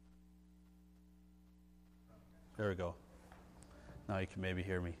There we go. Now you can maybe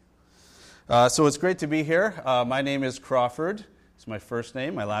hear me. So it's great to be here. My name is Crawford. It's my first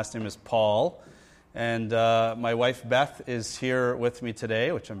name. My last name is Paul. And my wife Beth is here with me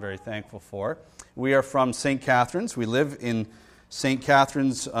today, which I'm very thankful for. We are from St. Catharines. We live in St.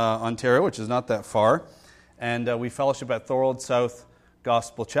 Catharines, Ontario, which is not that far. And we fellowship at Thorold South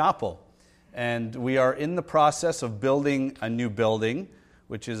Gospel Chapel. And we are in the process of building a new building,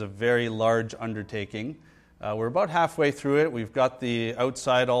 which is a very large undertaking. We're about halfway through it. We've got the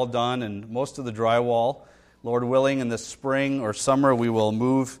outside all done and most of the drywall. Lord willing, in the spring or summer, we will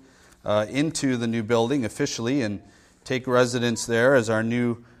move into the new building officially and take residence there as our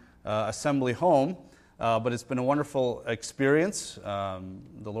new assembly home. But it's been a wonderful experience. The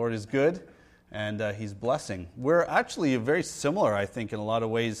Lord is good, and He's blessing. We're actually very similar, I think, in a lot of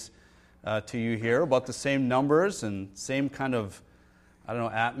ways to you here, about the same numbers and same kind of,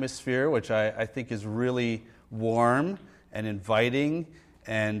 atmosphere, which I think is really warm and inviting.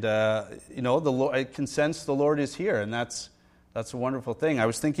 And, I can sense the Lord is here, and that's a wonderful thing. I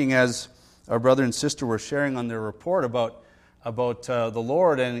was thinking as our brother and sister were sharing on their report about the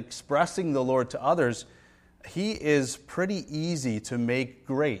Lord and expressing the Lord to others, He is pretty easy to make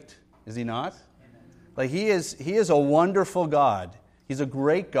great, is He not? Amen. Like He is a wonderful God. He's a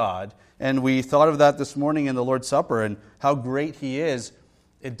great God. And we thought of that this morning in the Lord's Supper and how great He is.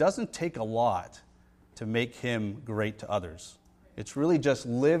 It doesn't take a lot to make Him great to others. It's really just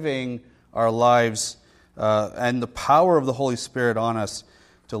living our lives and the power of the Holy Spirit on us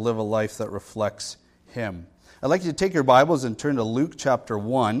to live a life that reflects Him. I'd like you to take your Bibles and turn to Luke chapter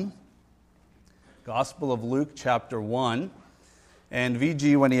 1. Gospel of Luke chapter 1. And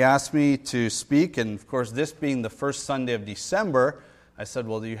VG, when he asked me to speak, and of course this being the first Sunday of December, I said,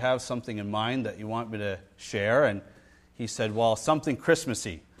 well, do you have something in mind that you want me to share? And he said, well, something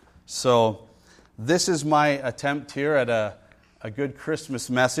Christmassy. So this is my attempt here at a good Christmas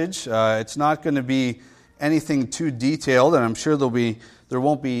message. It's not going to be anything too detailed, and I'm sure there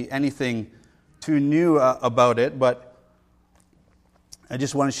won't be anything too new about it, but I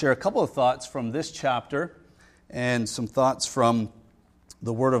just want to share a couple of thoughts from this chapter and some thoughts from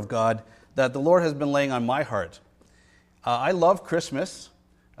the Word of God that the Lord has been laying on my heart. I love Christmas.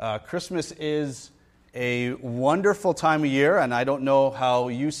 Christmas is a wonderful time of year, and I don't know how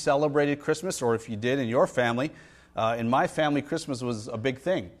you celebrated Christmas or if you did in your family. In my family, Christmas was a big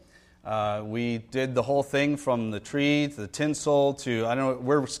thing. We did the whole thing from the tree to the tinsel to,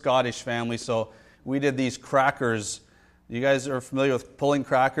 we're a Scottish family, so we did these crackers. You guys are familiar with pulling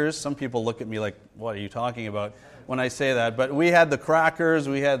crackers? Some people look at me like, what are you talking about when I say that? But we had the crackers,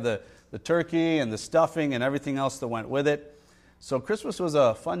 we had the turkey and the stuffing and everything else that went with it. So Christmas was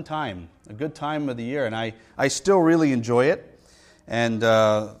a fun time, a good time of the year, and I still really enjoy it, and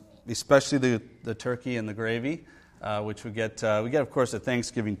especially the turkey and the gravy, which we get of course at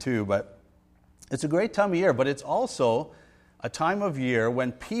Thanksgiving too. But it's a great time of year, but it's also a time of year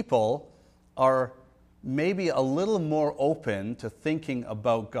when people are maybe a little more open to thinking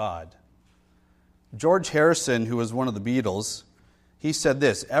about God. George Harrison, who was one of the Beatles, he said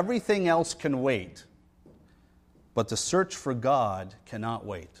this: everything else can wait, but the search for God cannot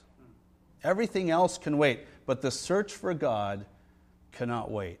wait. Everything else can wait, but the search for God cannot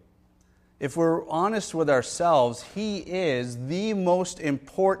wait. If we're honest with ourselves, He is the most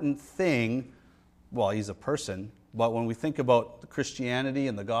important thing. Well, He's a person, but when we think about Christianity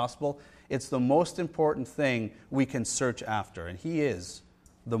and the gospel, it's the most important thing we can search after. And He is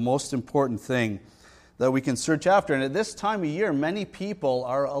the most important thing that we can search after. And at this time of year, many people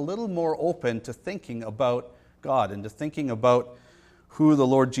are a little more open to thinking about God and to thinking about who the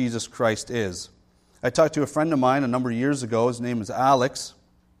Lord Jesus Christ is. I talked to a friend of mine a number of years ago. His name is Alex.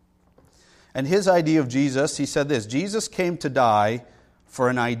 And his idea of Jesus, he said this: Jesus came to die for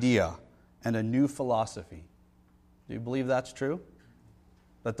an idea and a new philosophy. Do you believe that's true?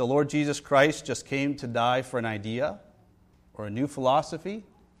 That the Lord Jesus Christ just came to die for an idea or a new philosophy?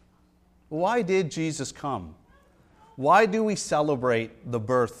 Why did Jesus come? Why do we celebrate the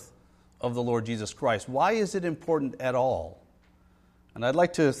birth of the Lord Jesus Christ? Why is it important at all? And I'd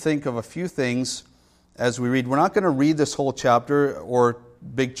like to think of a few things as we read. We're not going to read this whole chapter or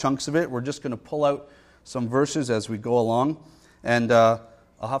big chunks of it. We're just going to pull out some verses as we go along. And I'll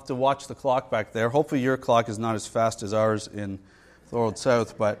have to watch the clock back there. Hopefully your clock is not as fast as ours in Thorold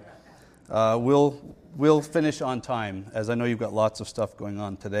South, but we'll finish on time, as I know you've got lots of stuff going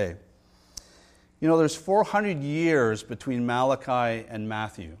on today. You know, there's 400 years between Malachi and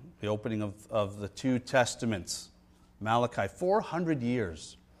Matthew, the opening of the two testaments. Malachi, 400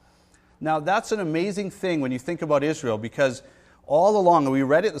 years. Now, that's an amazing thing when you think about Israel, because all along, and we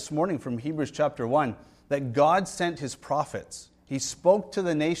read it this morning from Hebrews chapter 1, that God sent his prophets. He spoke to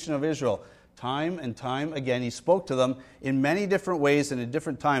the nation of Israel time and time again. He spoke to them in many different ways and at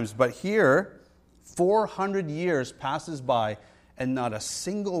different times. But here, 400 years passes by and not a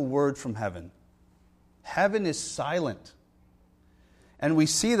single word from heaven. Heaven is silent. And we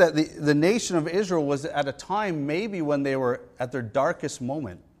see that the nation of Israel was at a time maybe when they were at their darkest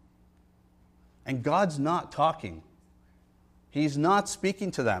moment. And God's not talking. He's not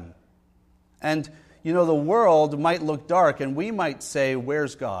speaking to them. And, you know, the world might look dark and we might say,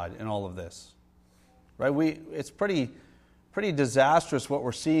 where's God in all of this? Right? It's pretty disastrous what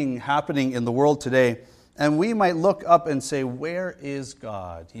we're seeing happening in the world today. And we might look up and say, where is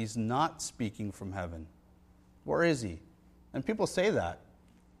God? He's not speaking from heaven. Where is he? And people say that.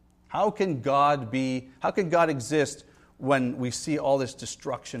 How can God exist when we see all this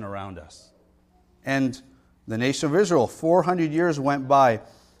destruction around us? And the nation of Israel, 400 years went by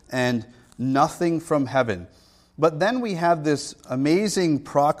and nothing from heaven. But then we have this amazing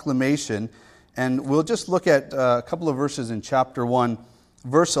proclamation, and we'll just look at a couple of verses in chapter 1,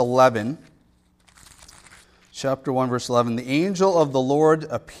 verse 11. Chapter 1, verse 11. The angel of the Lord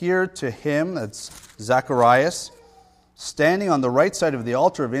appeared to him, that's Zacharias, standing on the right side of the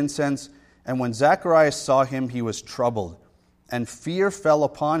altar of incense. And when Zacharias saw him, he was troubled, and fear fell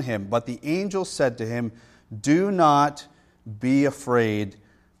upon him. But the angel said to him, do not be afraid,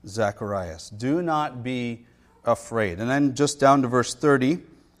 Zacharias. Do not be afraid. And then just down to verse 30,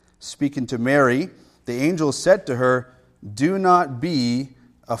 speaking to Mary, the angel said to her, do not be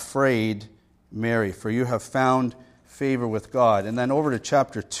afraid, Mary, for you have found favor with God. And then over to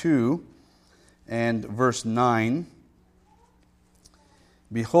chapter 2 and verse 9.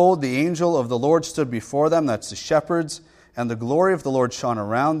 Behold, the angel of the Lord stood before them, that's the shepherds, and the glory of the Lord shone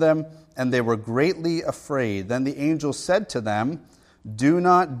around them, and they were greatly afraid. Then the angel said to them, do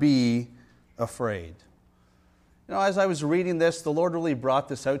not be afraid. You know, as I was reading this, the Lord really brought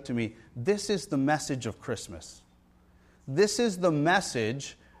this out to me. This is the message of Christmas. This is the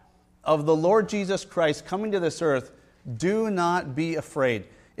message of the Lord Jesus Christ coming to this earth. Do not be afraid.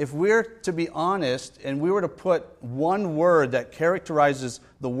 If we're to be honest and we were to put one word that characterizes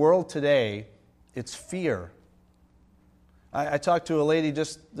the world today, it's fear. I talked to a lady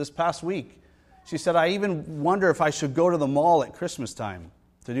just this past week. She said, I even wonder if I should go to the mall at Christmas time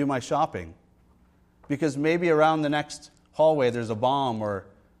to do my shopping. Because maybe around the next hallway there's a bomb or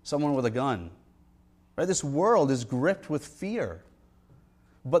someone with a gun. Right? This world is gripped with fear.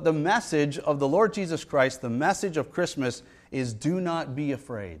 But the message of the Lord Jesus Christ, the message of Christmas, is do not be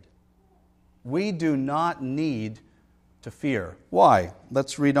afraid. We do not need to fear. Why?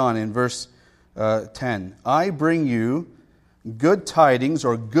 Let's read on in verse 10. I bring you good tidings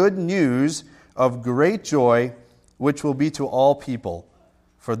or good news of great joy, which will be to all people.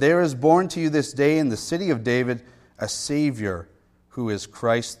 For there is born to you this day in the city of David a Savior, who is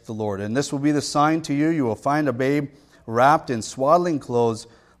Christ the Lord. And this will be the sign to you. You will find a babe wrapped in swaddling clothes,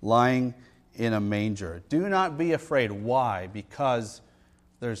 lying in a manger. Do not be afraid. Why? Because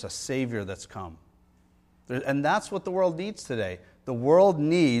there's a Savior that's come. And that's what the world needs today. The world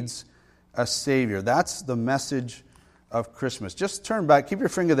needs a Savior. That's the message of Christmas. Just turn back, keep your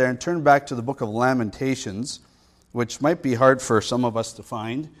finger there, and turn back to the book of Lamentations, which might be hard for some of us to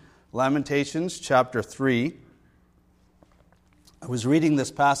find. Lamentations chapter 3. I was reading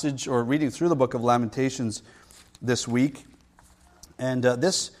this passage, or reading through the book of Lamentations this week, and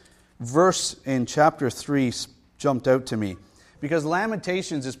this verse in chapter 3 jumped out to me, because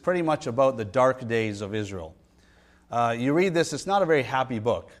Lamentations is pretty much about the dark days of Israel. You read this, it's not a very happy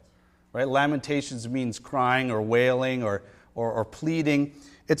book. Right? Lamentations means crying or wailing or pleading.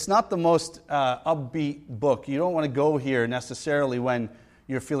 It's not the most upbeat book. You don't want to go here necessarily when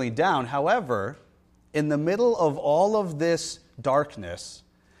you're feeling down. However, in the middle of all of this darkness,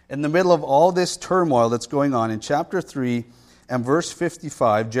 in the middle of all this turmoil that's going on, in chapter 3 and verse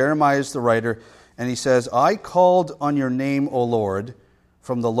 55, Jeremiah is the writer, and he says, I called on your name, O Lord,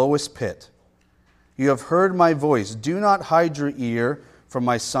 from the lowest pit. You have heard my voice. Do not hide your ear from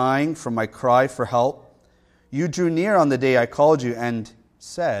my sighing, from my cry for help. You drew near on the day I called you and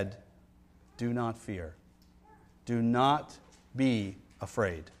said, do not fear. Do not be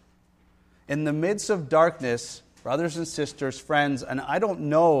afraid. In the midst of darkness, brothers and sisters, friends, and I don't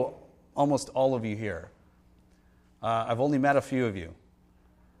know almost all of you here. I've only met a few of you.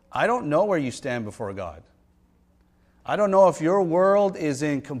 I don't know where you stand before God. I don't know if your world is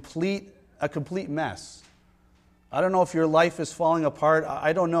in a complete mess. I don't know if your life is falling apart.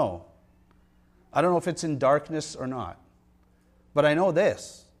 I don't know. I don't know if it's in darkness or not. But I know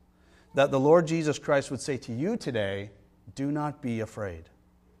this, that the Lord Jesus Christ would say to you today, do not be afraid.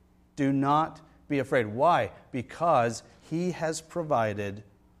 Do not be afraid. Why? Because he has provided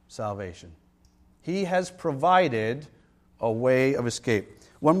salvation. He has provided a way of escape.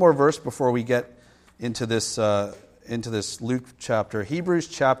 One more verse before we get into this Luke chapter. Hebrews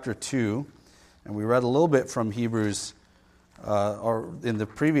chapter 2, and we read a little bit from Hebrews or in the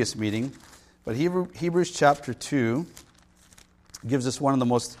previous meeting, but Hebrews chapter 2 gives us one of the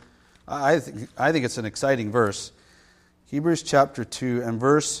most, I think it's an exciting verse. Hebrews chapter 2 and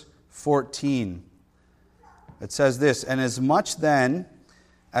verse 14. It says this, "And as much then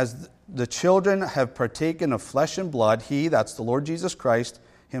as the children have partaken of flesh and blood, he," that's the Lord Jesus Christ,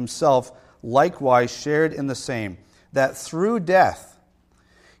 himself likewise shared in the same, that through death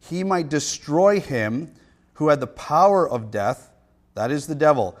he might destroy him who had the power of death, that is the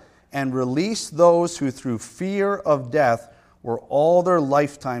devil, and release those who through fear of death were all their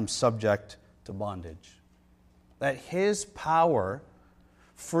lifetime subject to bondage. That his power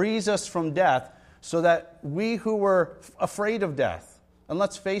frees us from death so that we who were afraid of death, and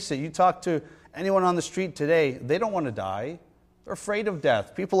let's face it, you talk to anyone on the street today, they don't want to die. They're afraid of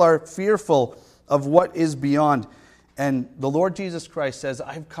death. People are fearful of what is beyond. And the Lord Jesus Christ says,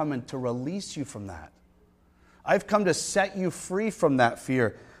 I've come in to release you from that. I've come to set you free from that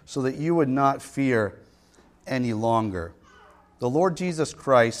fear so that you would not fear any longer. The Lord Jesus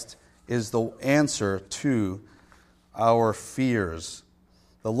Christ is the answer to our fears.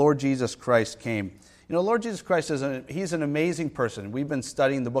 The Lord Jesus Christ came. You know, Lord Jesus Christ, he's an amazing person. We've been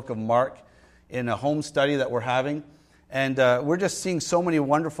studying the book of Mark in a home study that we're having. And we're just seeing so many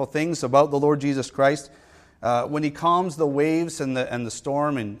wonderful things about the Lord Jesus Christ. When he calms the waves and the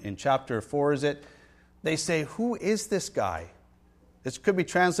storm in chapter 4, is it? They say, who is this guy? This could be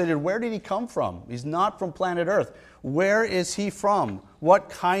translated, where did he come from? He's not from planet Earth. Where is he from? What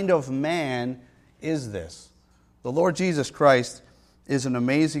kind of man is this? The Lord Jesus Christ is an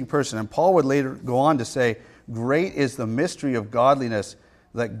amazing person. And Paul would later go on to say, great is the mystery of godliness,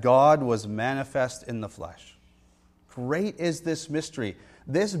 that God was manifest in the flesh. Great is this mystery.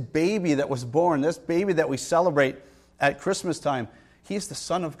 This baby that was born, this baby that we celebrate at Christmas time, he's the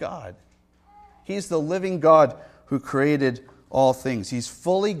Son of God. He's the living God who created all things. He's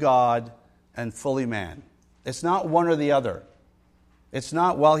fully God and fully man. It's not one or the other. It's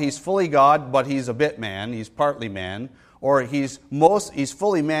not, well, he's fully God, but he's a bit man, he's partly man, or he's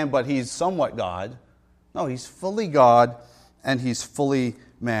fully man, but he's somewhat God. No, he's fully God and he's fully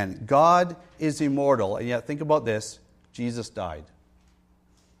man. God is immortal, and yet think about this, Jesus died.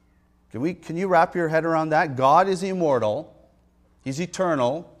 Can you wrap your head around that? God is immortal, he's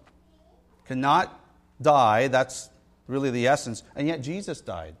eternal, cannot die, that's really the essence, and yet Jesus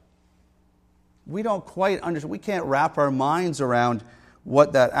died. We don't quite understand, we can't wrap our minds around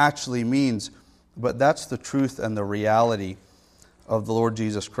what that actually means, but that's the truth and the reality of the Lord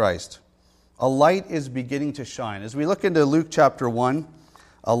Jesus Christ. A light is beginning to shine. As we look into Luke chapter 1,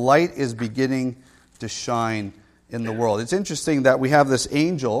 a light is beginning to shine in the world. It's interesting that we have this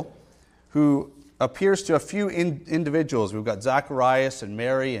angel who appears to a few individuals. We've got Zacharias and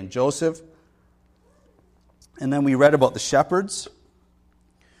Mary and Joseph. And then we read about the shepherds,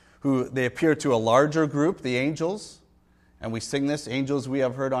 who they appear to a larger group, the angels. And we sing this, angels we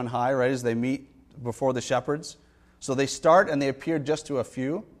have heard on high, right, as they meet before the shepherds. So they start and they appear just to a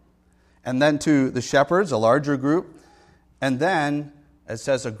few. And then to the shepherds, a larger group. And then, it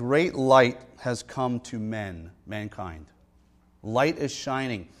says, a great light has come to mankind. Light is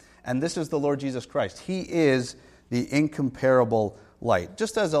shining. And this is the Lord Jesus Christ. He is the incomparable light.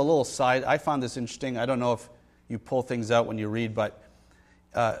 Just as a little side, I found this interesting. I don't know if you pull things out when you read, but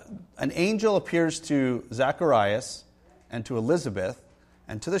an angel appears to Zacharias and to Elizabeth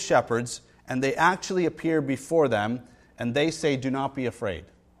and to the shepherds, and they actually appear before them, and they say, do not be afraid.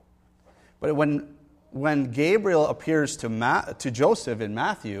 But when Gabriel appears to Joseph in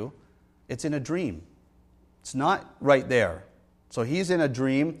Matthew, it's in a dream. It's not right there. So he's in a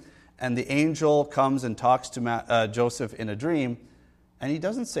dream, and the angel comes and talks to Joseph in a dream, and he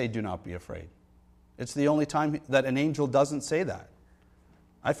doesn't say, do not be afraid. It's the only time that an angel doesn't say that.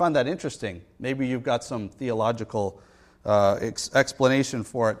 I find that interesting. Maybe you've got some theological explanation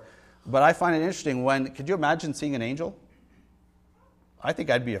for it, but I find it interesting. Could you imagine seeing an angel? I think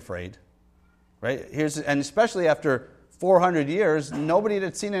I'd be afraid. Right? And especially after 400 years, nobody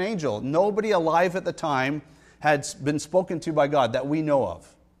had seen an angel. Nobody alive at the time had been spoken to by God that we know of.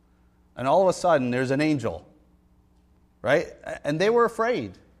 And all of a sudden, there's an angel. Right? And they were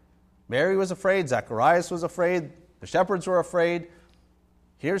afraid. Mary was afraid. Zacharias was afraid. The shepherds were afraid.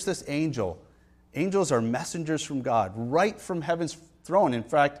 Here's this angel. Angels are messengers from God, right from heaven's throne. In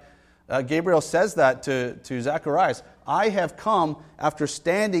fact, Gabriel says that to Zacharias. I have come after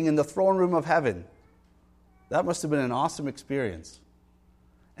standing in the throne room of heaven. That must have been an awesome experience.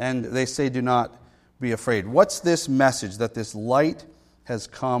 And they say, do not be afraid. What's this message? That this light has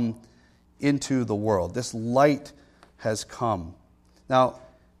come into the world. This light has come. Now,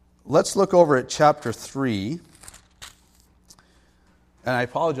 let's look over at chapter 3. And I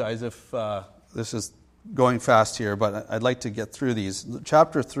apologize if this is going fast here, but I'd like to get through these.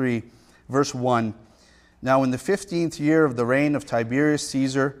 Chapter 3, verse 1. Now in the 15th year of the reign of Tiberius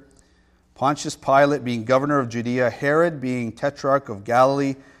Caesar, Pontius Pilate being governor of Judea, Herod being tetrarch of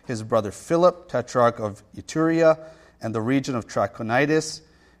Galilee, his brother Philip, tetrarch of Iturea, and the region of Trachonitis,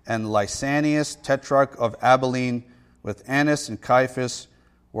 and Lysanias, tetrarch of Abilene, with Annas and Caiaphas,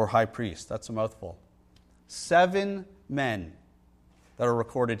 were high priests. That's a mouthful. 7 men that are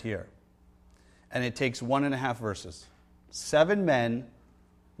recorded here. And it takes 1.5 verses. 7 men,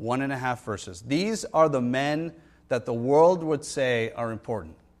 1.5 verses. These are the men that the world would say are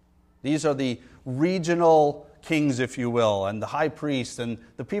important. These are the regional kings, if you will, and the high priests, and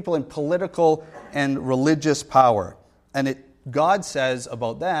the people in political and religious power. And God says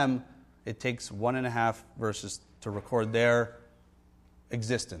about them, it takes 1.5 verses to record their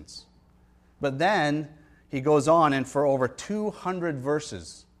existence. But then he goes on, and for over 200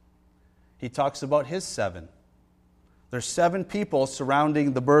 verses, he talks about his 7. There's 7 people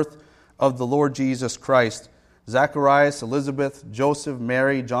surrounding the birth of the Lord Jesus Christ: Zacharias, Elizabeth, Joseph,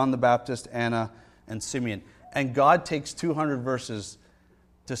 Mary, John the Baptist, Anna, and Simeon. And God takes 200 verses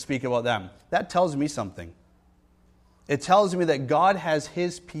to speak about them. That tells me something. It tells me that God has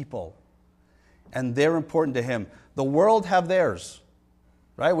his people, and they're important to him. The world have theirs,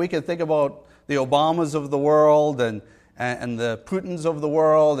 right? We can think about the Obamas of the world and the Putins of the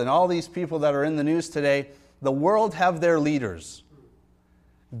world and all these people that are in the news today. The world have their leaders.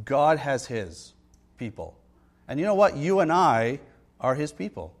 God has his people. And you know what? You and I are his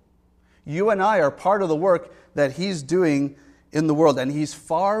people. You and I are part of the work that he's doing in the world. And he's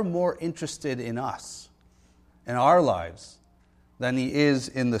far more interested in us, in our lives, than he is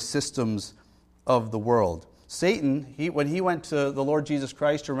in the systems of the world. Satan, when he went to the Lord Jesus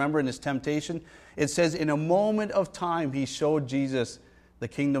Christ, remember in his temptation, it says in a moment of time he showed Jesus the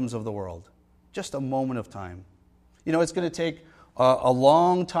kingdoms of the world. Just a moment of time. You know, it's going to take a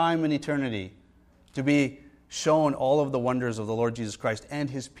long time in eternity to be shown all of the wonders of the Lord Jesus Christ and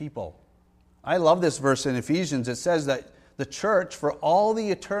his people. I love this verse in Ephesians. It says that the church, for all the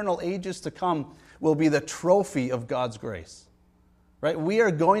eternal ages to come, will be the trophy of God's grace. Right? We are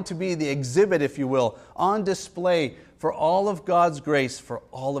going to be the exhibit, if you will, on display for all of God's grace for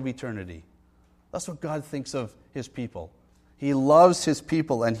all of eternity. That's what God thinks of his people. He loves his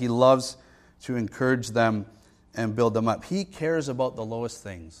people, and he loves to encourage them and build them up. He cares about the lowest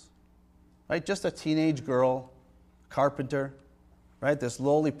things. Right? Just a teenage girl, carpenter, right? This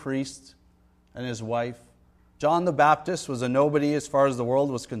lowly priest and his wife. John the Baptist was a nobody as far as the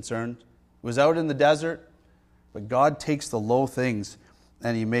world was concerned. He was out in the desert. But God takes the low things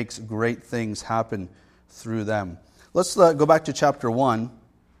and he makes great things happen through them. Let's go back to chapter 1.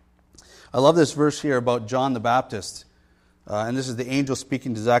 I love this verse here about John the Baptist. And this is the angel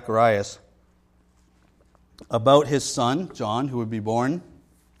speaking to Zacharias about his son, John, who would be born.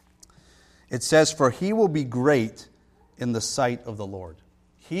 It says, "For he will be great in the sight of the Lord."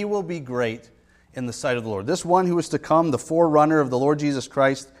 He will be great in the sight of the Lord. This one who is to come, the forerunner of the Lord Jesus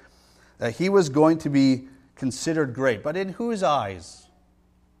Christ, he was going to be considered great. But in whose eyes?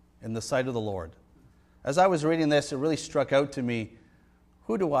 In the sight of the Lord. As I was reading this, it really struck out to me,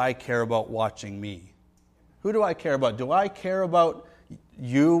 who do I care about watching me? Who do I care about? Do I care about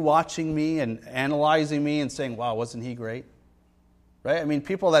you watching me and analyzing me and saying, wow, wasn't he great? Right? I mean,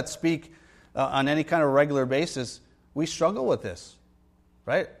 people that speak on any kind of regular basis, we struggle with this.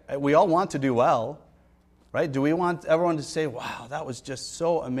 Right? We all want to do well. Right? Do we want everyone to say, wow, that was just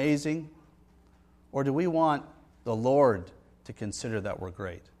so amazing? Or do we want the Lord to consider that we're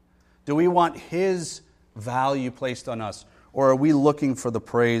great? Do we want his value placed on us? Or are we looking for the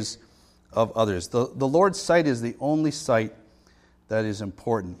praise of others? The Lord's sight is the only sight that is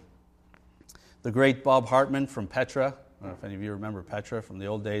important. The great Bob Hartman from Petra, I don't know if any of you remember Petra from the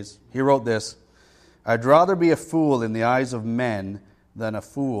old days, he wrote this: "I'd rather be a fool in the eyes of men than a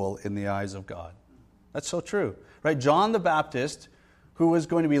fool in the eyes of God." That's so true. Right? John the Baptist, who was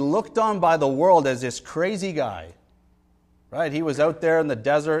going to be looked on by the world as this crazy guy. Right? He was out there in the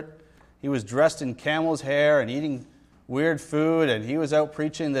desert. He was dressed in camel's hair and eating weird food, and he was out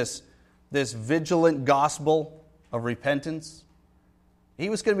preaching this vigilant gospel of repentance. He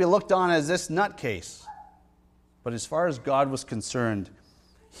was going to be looked on as this nutcase. But as far as God was concerned,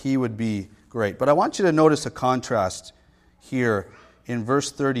 he would be great. But I want you to notice a contrast here in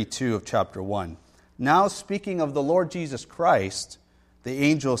verse 32 of chapter 1. Now, speaking of the Lord Jesus Christ, the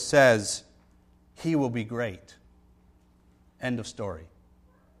angel says, He will be great. End of story.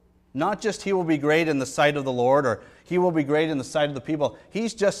 Not just He will be great in the sight of the Lord, or He will be great in the sight of the people.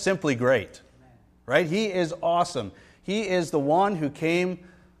 He's just simply great. Right? He is awesome. He is the one who came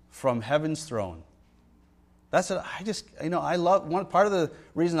from heaven's throne. That's what I love. One part of the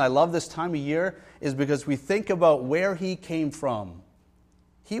reason I love this time of year is because we think about where He came from.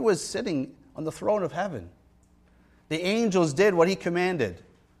 He was sitting on the throne of heaven. The angels did what He commanded.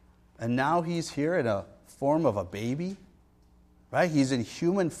 And now He's here in a form of a baby. Right? He's in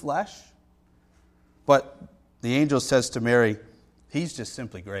human flesh. But the angel says to Mary, He's just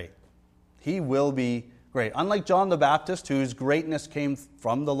simply great. He will be great. Unlike John the Baptist, whose greatness came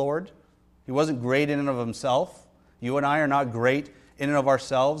from the Lord, he wasn't great in and of himself. You and I are not great in and of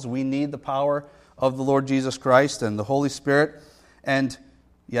ourselves. We need the power of the Lord Jesus Christ and the Holy Spirit. And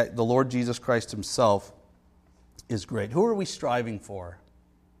yet the Lord Jesus Christ Himself is great. Who are we striving for?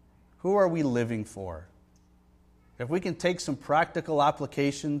 Who are we living for? If we can take some practical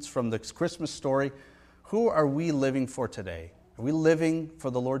applications from this Christmas story, who are we living for today? Are we living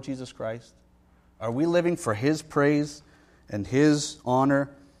for the Lord Jesus Christ? Are we living for His praise and His honor?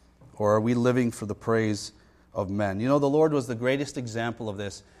 Or are we living for the praise of men? You know, the Lord was the greatest example of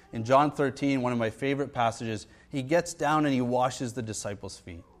this. In John 13, one of my favorite passages, He gets down and He washes the disciples'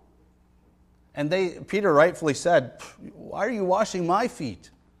 feet. And Peter rightfully said, Why are you washing my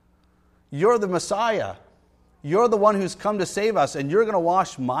feet? You're the Messiah. You're the one who's come to save us, and you're going to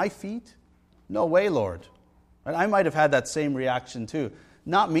wash my feet? No way, Lord. And I might have had that same reaction too.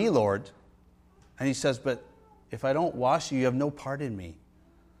 Not me, Lord. And He says, but if I don't wash you, you have no part in me.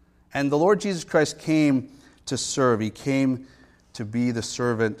 And the Lord Jesus Christ came to serve. He came to be the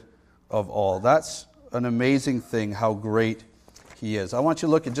servant of all. That's an amazing thing, how great He is. I want you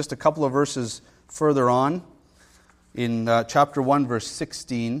to look at just a couple of verses further on. In chapter 1, verse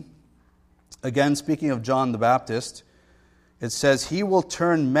 16, again, speaking of John the Baptist, it says, He will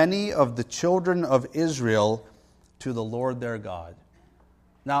turn many of the children of Israel to the Lord their God.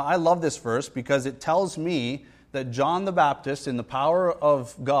 Now, I love this verse because it tells me that John the Baptist, in the power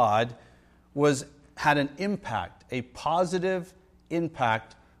of God, had an impact, a positive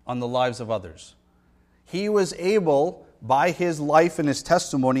impact on the lives of others. He was able, by his life and his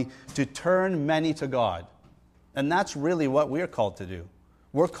testimony, to turn many to God. And that's really what we're called to do.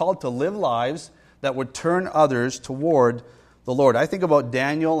 We're called to live lives that would turn others toward the Lord. I think about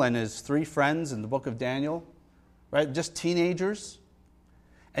Daniel and his 3 friends in the book of Daniel, right? Just teenagers.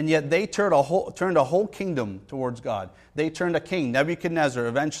 And yet they turned a whole kingdom towards God. They turned a king, Nebuchadnezzar,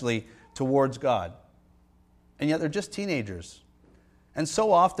 eventually towards God. And yet they're just teenagers. And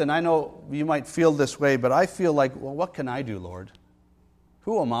so often, I know you might feel this way, but I feel like, well, what can I do, Lord?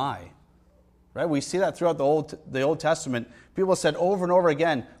 Who am I? Right? We see that throughout the Old Testament. People said over and over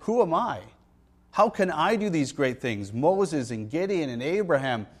again, who am I? How can I do these great things? Moses and Gideon and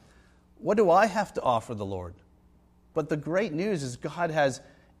Abraham. What do I have to offer the Lord? But the great news is God has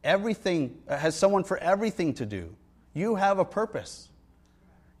everything, has someone for everything to do. You have a purpose.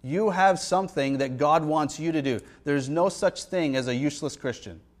 You have something that God wants you to do. There's no such thing as a useless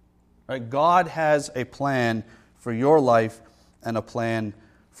Christian. Right? God has a plan for your life and a plan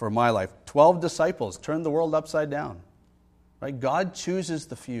for my life. 12 disciples turned the world upside down. Right? God chooses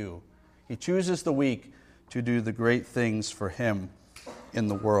the few. He chooses the weak to do the great things for Him in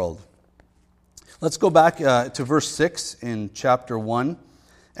the world. Let's go back to verse 6 in chapter 1.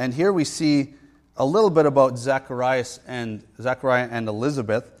 And here we see a little bit about Zechariah and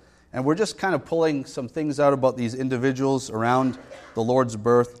Elizabeth. And we're just kind of pulling some things out about these individuals around the Lord's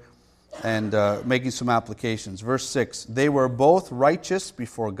birth and making some applications. Verse 6, they were both righteous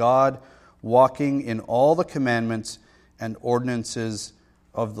before God, walking in all the commandments and ordinances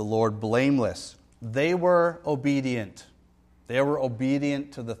of the Lord, blameless. They were obedient. They were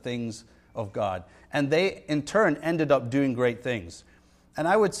obedient to the things of God. And they, in turn, ended up doing great things. And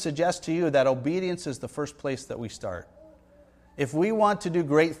I would suggest to you that obedience is the first place that we start. If we want to do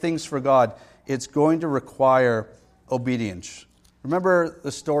great things for God, it's going to require obedience. Remember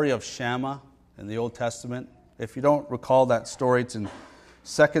the story of Shammah in the Old Testament? If you don't recall that story, it's in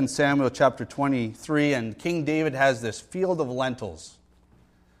 2 Samuel chapter 23, and King David has this field of lentils.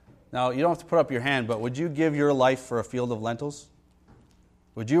 Now, you don't have to put up your hand, but would you give your life for a field of lentils?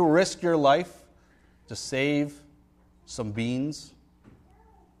 Would you risk your life to save some beans?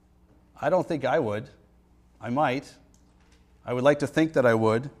 I don't think I would. I might. I would like to think that I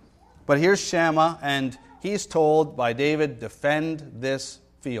would. But here's Shammah, and he's told by David, defend this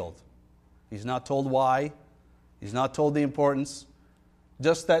field. He's not told why. He's not told the importance.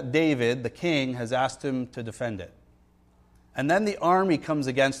 Just that David, the king, has asked him to defend it. And then the army comes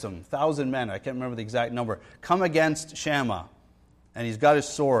against him. 1,000 men, I can't remember the exact number, come against Shammah. And he's got his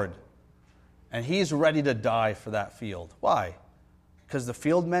sword. And he's ready to die for that field. Why? Because the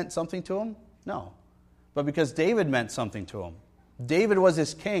field meant something to him? No. But because David meant something to him. David was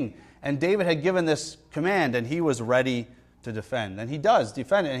his king. And David had given this command, and he was ready to defend. And he does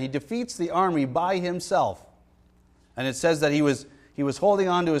defend it. And he defeats the army by himself. And it says that he was holding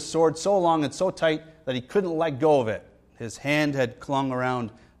on to his sword so long and so tight that he couldn't let go of it. His hand had clung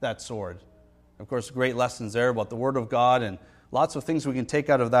around that sword. Of course, great lessons there about the Word of God and lots of things we can take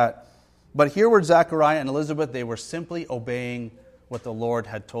out of that. But here were Zechariah and Elizabeth. They were simply obeying what the Lord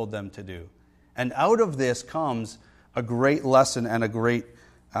had told them to do. And out of this comes a great lesson and a great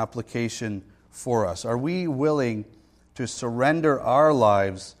application for us. Are we willing to surrender our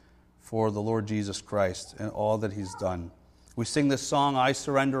lives for the Lord Jesus Christ and all that He's done? We sing this song, I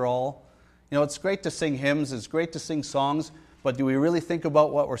Surrender All. You know, it's great to sing hymns, it's great to sing songs, but do we really think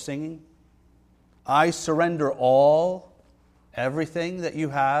about what we're singing? I surrender all, everything that you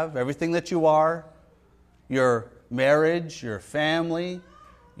have, everything that you are, your marriage, your family,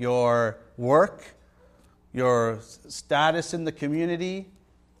 your work, your status in the community,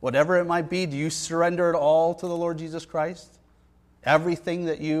 whatever it might be, do you surrender it all to the Lord Jesus Christ? Everything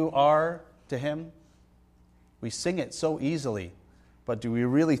that you are to Him? We sing it so easily, but do we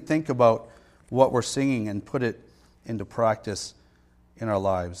really think about what we're singing and put it into practice in our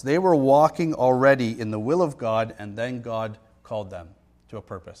lives? They were walking already in the will of God, and then God called them to a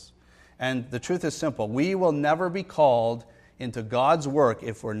purpose. And the truth is simple. We will never be called into God's work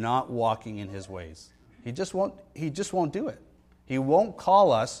if we're not walking in His ways. He just won't do it. He won't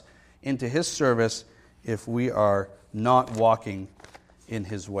call us into His service if we are not walking in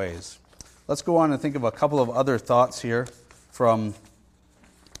His ways. Let's go on and think of a couple of other thoughts here from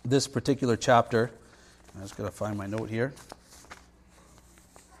this particular chapter. I just got to find my note here.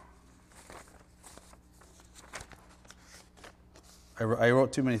 I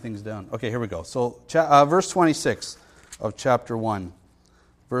wrote too many things down. Okay, here we go. So verse 26 of chapter 1.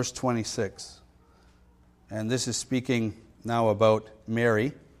 Verse 26. And this is speaking now about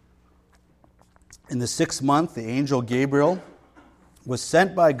Mary. In the 6th month, the angel Gabriel was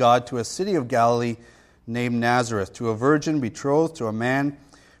sent by God to a city of Galilee named Nazareth, to a virgin betrothed to a man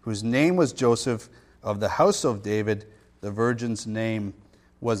whose name was Joseph, of the house of David. The virgin's name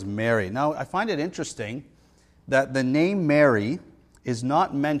was Mary. Now, I find it interesting that the name Mary is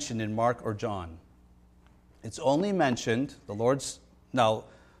not mentioned in Mark or John. It's only mentioned, the Lord's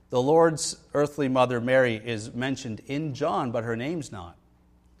earthly mother Mary is mentioned in John, but her name's not.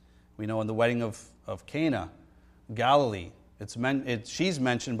 We know in the wedding of Cana, Galilee, she's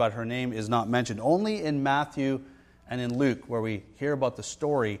mentioned, but her name is not mentioned. Only in Matthew and in Luke, where we hear about the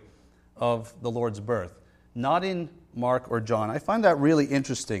story of the Lord's birth. Not in Mark or John. I find that really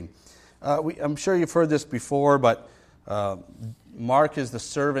interesting. I'm sure you've heard this before, but Mark is the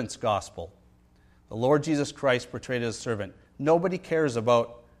servant's gospel. The Lord Jesus Christ portrayed as a servant. Nobody cares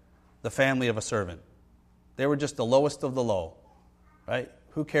about the family of a servant. They were just the lowest of the low, right?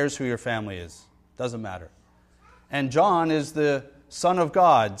 Who cares who your family is? Doesn't matter. And John is the Son of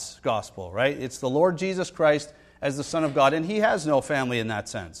God's gospel, right? It's the Lord Jesus Christ as the Son of God, and He has no family in that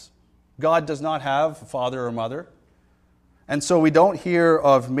sense. God does not have a father or mother. And so we don't hear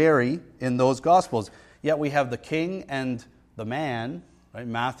of Mary in those gospels. Yet we have the king and the man, right?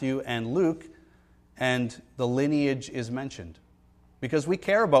 Matthew and Luke, and the lineage is mentioned. Because we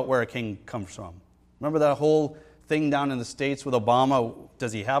care about where a king comes from. Remember that whole thing down in the States with Obama?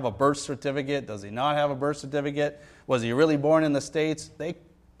 Does he have a birth certificate? Does he not have a birth certificate? Was he really born in the States?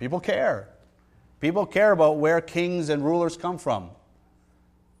 People care. People care about where kings and rulers come from.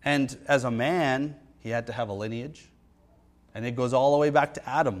 And as a man, he had to have a lineage. And it goes all the way back to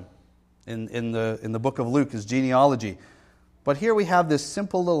Adam in the book of Luke, his genealogy. But here we have this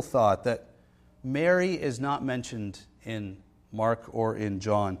simple little thought that Mary is not mentioned in Mark or in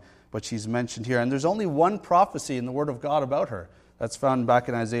John, but she's mentioned here. And there's only one prophecy in the Word of God about her. That's found back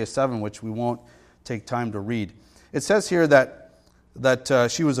in Isaiah 7, which we won't take time to read. It says here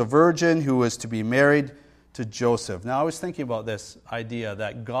that she was a virgin who was to be married to Joseph. Now, I was thinking about this idea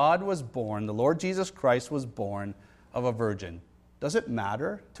that God was born, the Lord Jesus Christ was born of a virgin. Does it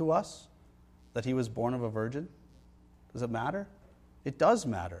matter to us that He was born of a virgin? Does it matter? It does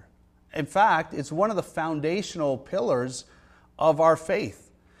matter. In fact, it's one of the foundational pillars of our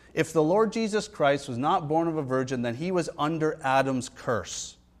faith. If the Lord Jesus Christ was not born of a virgin, then He was under Adam's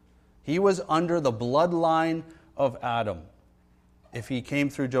curse. He was under the bloodline of Adam if He came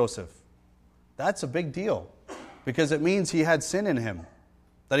through Joseph. That's a big deal because it means he had sin in him,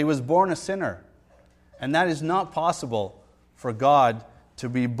 that he was born a sinner. And that is not possible for God to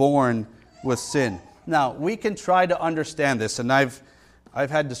be born with sin. Now, we can try to understand this, and I've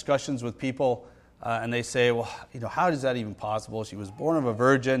had discussions with people, and they say, well, how is that even possible? She was born of a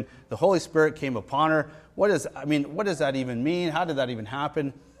virgin. The Holy Spirit came upon her. What does that even mean? How did that even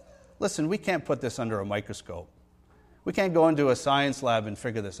happen? Listen, we can't put this under a microscope. We can't go into a science lab and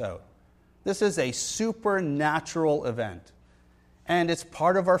figure this out. This is a supernatural event, and it's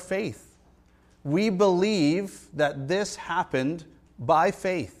part of our faith. We believe that this happened by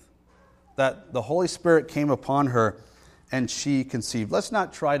faith, that the Holy Spirit came upon her and she conceived. Let's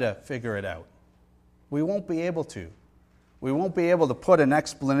not try to figure it out. We won't be able to. We won't be able to put an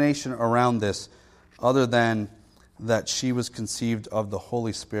explanation around this other than that she was conceived of the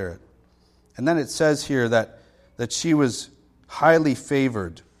Holy Spirit. And then it says here that she was highly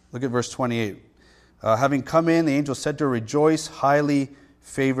favored. Look at verse 28. Having come in, the angel said to her, "Rejoice, highly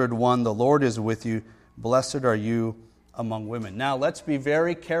favored one, the Lord is with you. Blessed are you among women." Now, let's be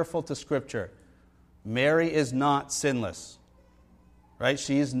very careful to Scripture. Mary is not sinless, right?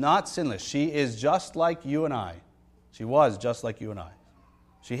 She is not sinless. She is just like you and I. She was just like you and I.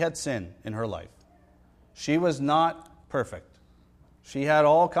 She had sin in her life. She was not perfect. She had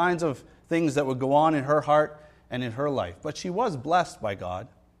all kinds of things that would go on in her heart and in her life. But she was blessed by God,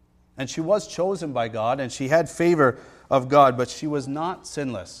 and she was chosen by God, and she had favor of God, but she was not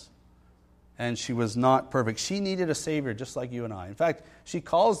sinless, and she was not perfect. She needed a Savior just like you and I. In fact, she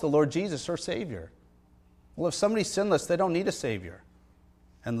calls the Lord Jesus her Savior. Well, if somebody's sinless, they don't need a Savior.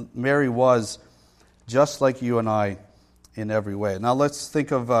 And Mary was just like you and I in every way. Now let's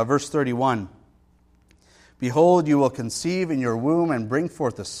think of verse 31. "Behold, you will conceive in your womb and bring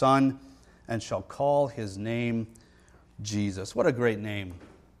forth a son, and shall call his name Jesus." What a great name.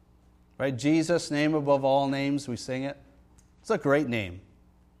 Right? Jesus, name above all names, we sing it. It's a great name.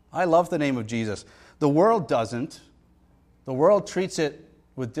 I love the name of Jesus. The world doesn't. The world treats it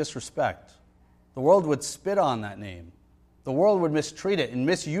with disrespect. The world would spit on that name. The world would mistreat it and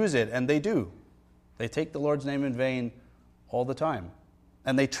misuse it, and they do. They take the Lord's name in vain all the time.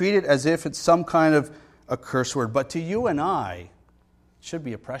 And they treat it as if it's some kind of a curse word. But to you and I, it should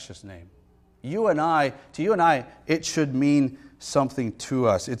be a precious name. To you and I, it should mean something to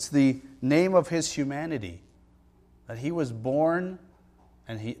us. It's the name of his humanity, that he was born,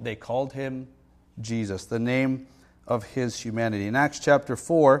 and they called him Jesus, the name of his humanity. In Acts chapter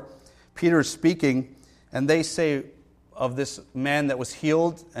 4, Peter is speaking, and they say of this man that was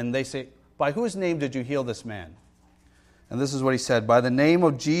healed, and they say, "By whose name did you heal this man?" And this is what he said: "By the name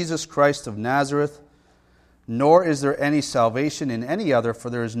of Jesus Christ of Nazareth, nor is there any salvation in any other, for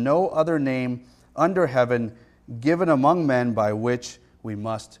there is no other name under heaven given among men by which we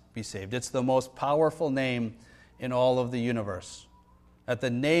must be saved." It's the most powerful name in all of the universe. At the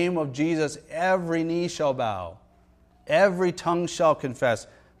name of Jesus, every knee shall bow, every tongue shall confess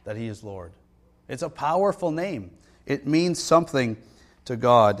that he is Lord. It's a powerful name. It means something to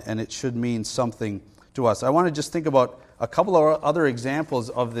God, and it should mean something to us. I want to just think about a couple of other examples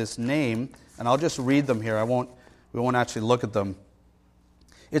of this name, and I'll just read them here. We won't actually look at them.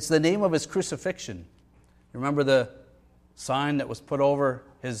 It's the name of his crucifixion. Remember the sign that was put over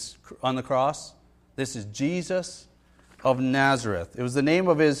on the cross? This is Jesus of Nazareth. It was the name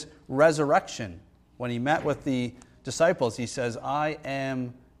of his resurrection. When he met with the disciples, he says, "I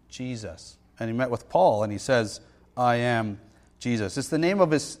am Jesus." And he met with Paul, and he says, "I am Jesus." It's the name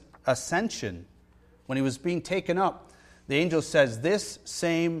of his ascension. When he was being taken up, the angel says, "This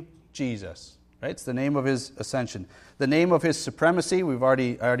same Jesus." Right? It's the name of his ascension. The name of his supremacy, I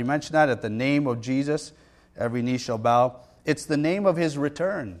already mentioned that. At the name of Jesus, every knee shall bow. It's the name of his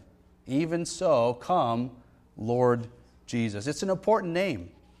return. "Even so, come, Lord Jesus." It's an important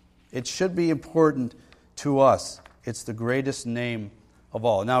name. It should be important to us. It's the greatest name of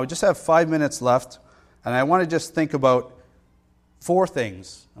all. Now, we just have 5 minutes left, and I want to just think about 4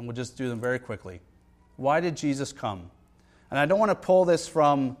 things, and we'll just do them very quickly. Why did Jesus come? And I don't want to pull this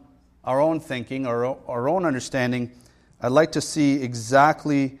from our own thinking or our own understanding. I'd like to see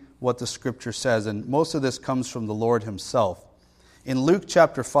exactly what the Scripture says, and most of this comes from the Lord himself. In Luke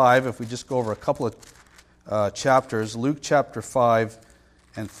chapter 5, if we just go over a couple of chapters, Luke chapter 5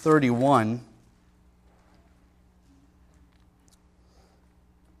 and 31,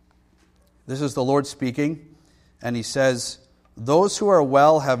 this is the Lord speaking, and he says, "Those who are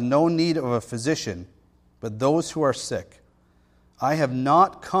well have no need of a physician, but those who are sick. I have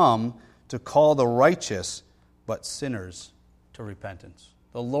not come to call the righteous, but sinners to repentance."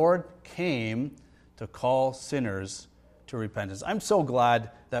 The Lord came to call sinners to repentance. I'm so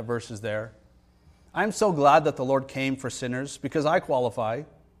glad that verse is there. I'm so glad that the Lord came for sinners because I qualify,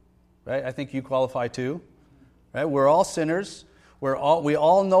 right? I think you qualify too, right? We're all sinners. We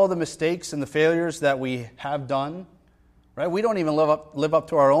all know the mistakes and the failures that we have done, right? We don't even live up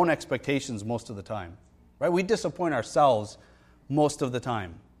to our own expectations most of the time, right? We disappoint ourselves most of the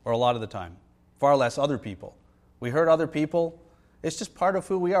time, or a lot of the time, far less other people. We hurt other people. It's just part of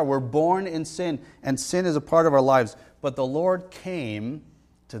who we are. We're born in sin, and sin is a part of our lives. But the Lord came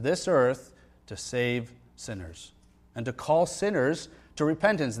to this earth to save sinners and to call sinners to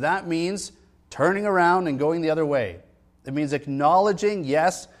repentance. That means turning around and going the other way. It means acknowledging,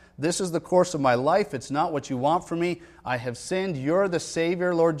 yes, this is the course of my life. It's not what you want from me. I have sinned. You're the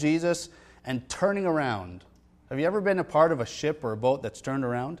Savior, Lord Jesus, and turning around. Have you ever been a part of a ship or a boat that's turned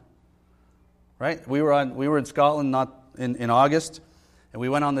around? Right? We were in Scotland in August, and we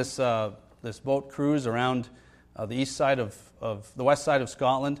went on this boat cruise around the east side of the west side of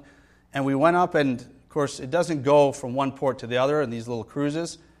Scotland, and we went up, and of course it doesn't go from one port to the other in these little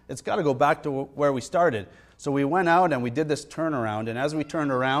cruises. It's got to go back to where we started. So we went out and we did this turnaround, and as we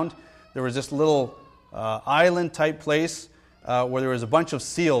turned around, there was this little island type place where there was a bunch of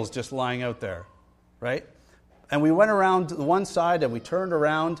seals just lying out there, right? And we went around the one side and we turned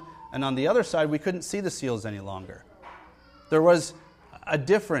around, and on the other side we couldn't see the seals any longer. There was a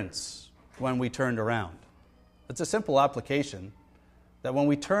difference when we turned around. It's a simple application that when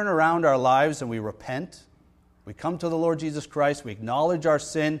we turn around our lives and we repent, we come to the Lord Jesus Christ, we acknowledge our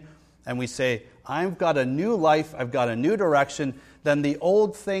sin, and we say, I've got a new life, I've got a new direction, then the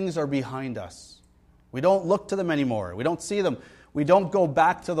old things are behind us. We don't look to them anymore. We don't see them. We don't go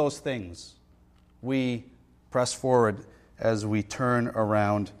back to those things. We press forward as we turn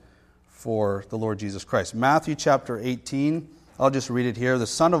around for the Lord Jesus Christ. Matthew chapter 18, I'll just read it here. The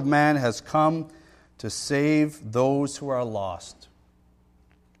Son of Man has come to save those who are lost.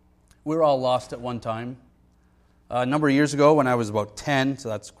 We were all lost at one time. A number of years ago when I was about 10, so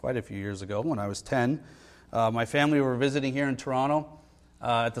that's quite a few years ago, when I was 10, my family were visiting here in Toronto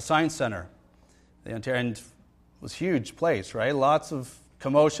at the Science Center. And it was a huge place, right? Lots of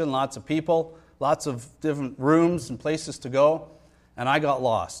commotion, lots of people, lots of different rooms and places to go. And I got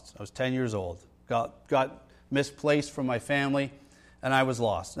lost. I was 10 years old. Got misplaced from my family, and I was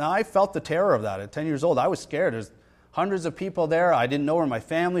lost. Now, I felt the terror of that. At 10 years old, I was scared. There's hundreds of people there. I didn't know where my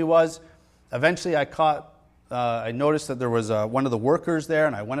family was. Eventually, I noticed that there was one of the workers there,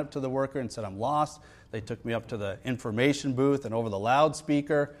 and I went up to the worker and said, I'm lost. They took me up to the information booth, and over the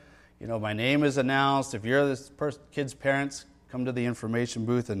loudspeaker, my name is announced. If you're this kid's parents, come to the information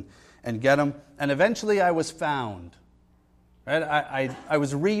booth and get them. And eventually I was found. Right? I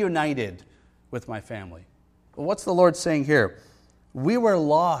was reunited with my family. But what's the Lord saying here? We were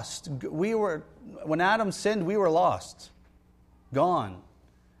lost. When Adam sinned, we were lost, gone.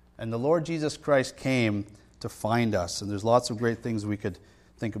 And the Lord Jesus Christ came to find us. And there's lots of great things we could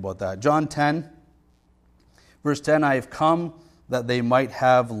think about that. John 10, verse 10, I have come that they might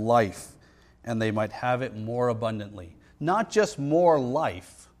have life, and they might have it more abundantly. Not just more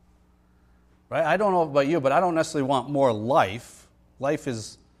life. Right? I don't know about you, but I don't necessarily want more life. Life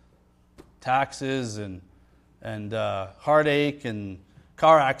is taxes and heartache and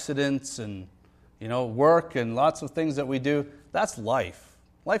car accidents and work and lots of things that we do. That's life.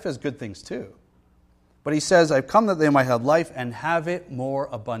 Life has good things too. But he says, I've come that they might have life and have it more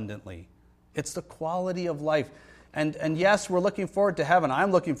abundantly. It's the quality of life. And yes, we're looking forward to heaven.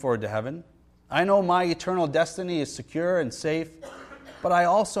 I'm looking forward to heaven. I know my eternal destiny is secure and safe. But I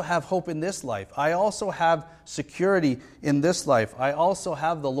also have hope in this life. I also have security in this life. I also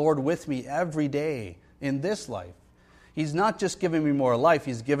have the Lord with me every day in this life. He's not just giving me more life,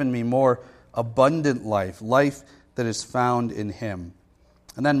 He's given me more abundant life, life that is found in Him.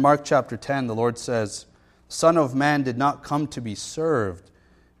 And then Mark chapter 10, the Lord says, Son of Man did not come to be served,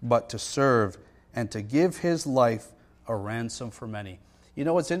 but to serve and to give His life a ransom for many.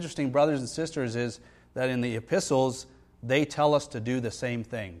 What's interesting, brothers and sisters, is that in the epistles, they tell us to do the same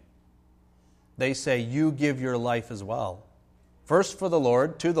thing. They say, you give your life as well. First for the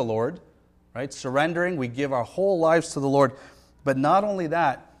Lord, to the Lord, right? Surrendering, we give our whole lives to the Lord. But not only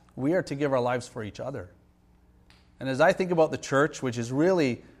that, we are to give our lives for each other. And as I think about the church, which is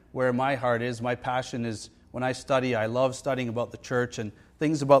really where my heart is, my passion is when I study, I love studying about the church and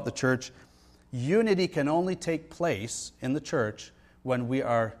things about the church. Unity can only take place in the church when we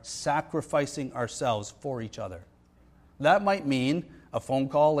are sacrificing ourselves for each other. That might mean a phone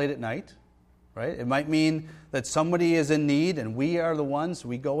call late at night, right? It might mean that somebody is in need and we are the ones,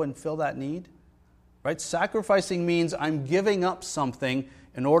 we go and fill that need, right? Sacrificing means I'm giving up something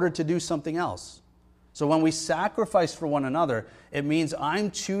in order to do something else. So when we sacrifice for one another, it means I'm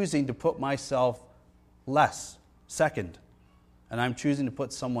choosing to put myself less, second, and I'm choosing to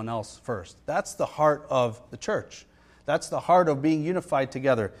put someone else first. That's the heart of the church. That's the heart of being unified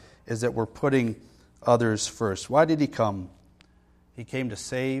together, is that we're putting others first. Why did he come? He came to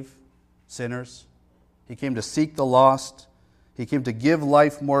save sinners. He came to seek the lost. He came to give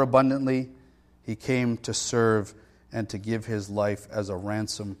life more abundantly. He came to serve and to give his life as a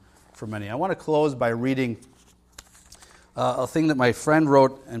ransom for many. I want to close by reading a thing that my friend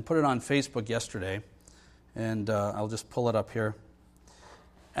wrote and put it on Facebook yesterday. And I'll just pull it up here.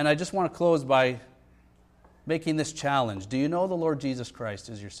 And I just want to close by making this challenge. Do you know the Lord Jesus Christ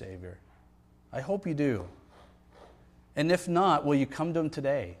is your Savior? I hope you do. And if not, will you come to him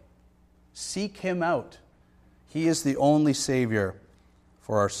today? Seek him out. He is the only Savior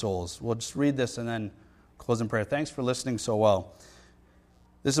for our souls. We'll just read this and then close in prayer. Thanks for listening so well.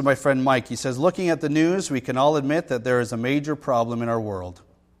 This is my friend Mike. He says, looking at the news, we can all admit that there is a major problem in our world.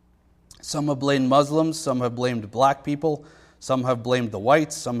 Some have blamed Muslims, some have blamed black people, some have blamed the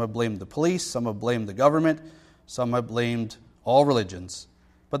whites, some have blamed the police, some have blamed the government, some have blamed all religions.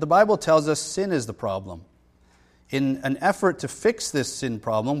 But the Bible tells us sin is the problem. In an effort to fix this sin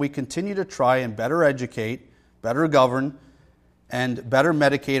problem, we continue to try and better educate, better govern, and better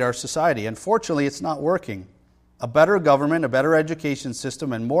medicate our society. Unfortunately, it's not working. A better government, a better education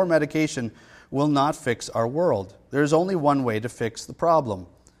system, and more medication will not fix our world. There's only one way to fix the problem.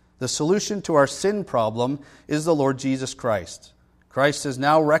 The solution to our sin problem is the Lord Jesus Christ. Christ is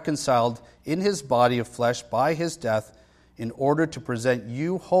now reconciled in his body of flesh by his death in order to present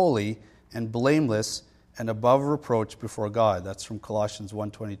you holy and blameless and above reproach before God. That's from Colossians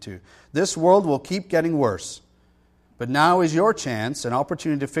 1:22. This world will keep getting worse, but now is your chance, an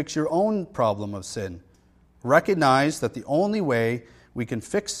opportunity to fix your own problem of sin. Recognize that the only way we can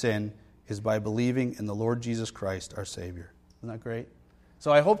fix sin is by believing in the Lord Jesus Christ, our Savior. Isn't that great?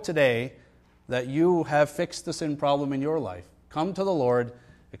 So I hope today that you have fixed the sin problem in your life. Come to the Lord,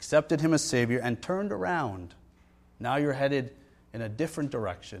 accepted him as Savior, and turned around. Now you're headed in a different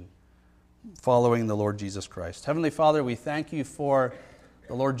direction, following the Lord Jesus Christ. Heavenly Father, we thank you for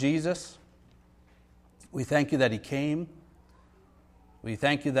the Lord Jesus. We thank you that he came. We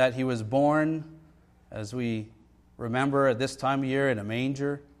thank you that he was born, as we remember at this time of year, in a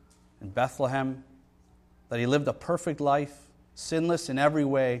manger in Bethlehem, that he lived a perfect life, sinless in every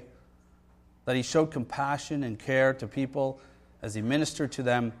way, that he showed compassion and care to people as he ministered to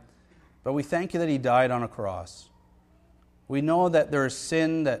them. But we thank you that he died on a cross. We know that there is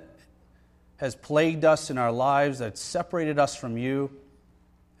sin that has plagued us in our lives, that separated us from you,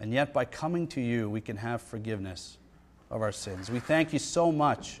 and yet by coming to you, we can have forgiveness of our sins. We thank you so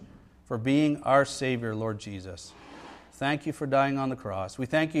much for being our Savior, Lord Jesus. Thank you for dying on the cross. We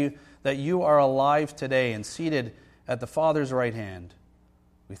thank you that you are alive today and seated at the Father's right hand.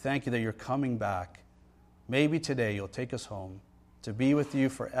 We thank you that you're coming back. Maybe today you'll take us home to be with you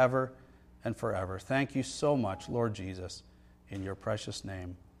forever and forever. Thank you so much, Lord Jesus. In your precious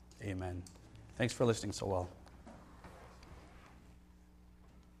name, amen. Thanks for listening so well.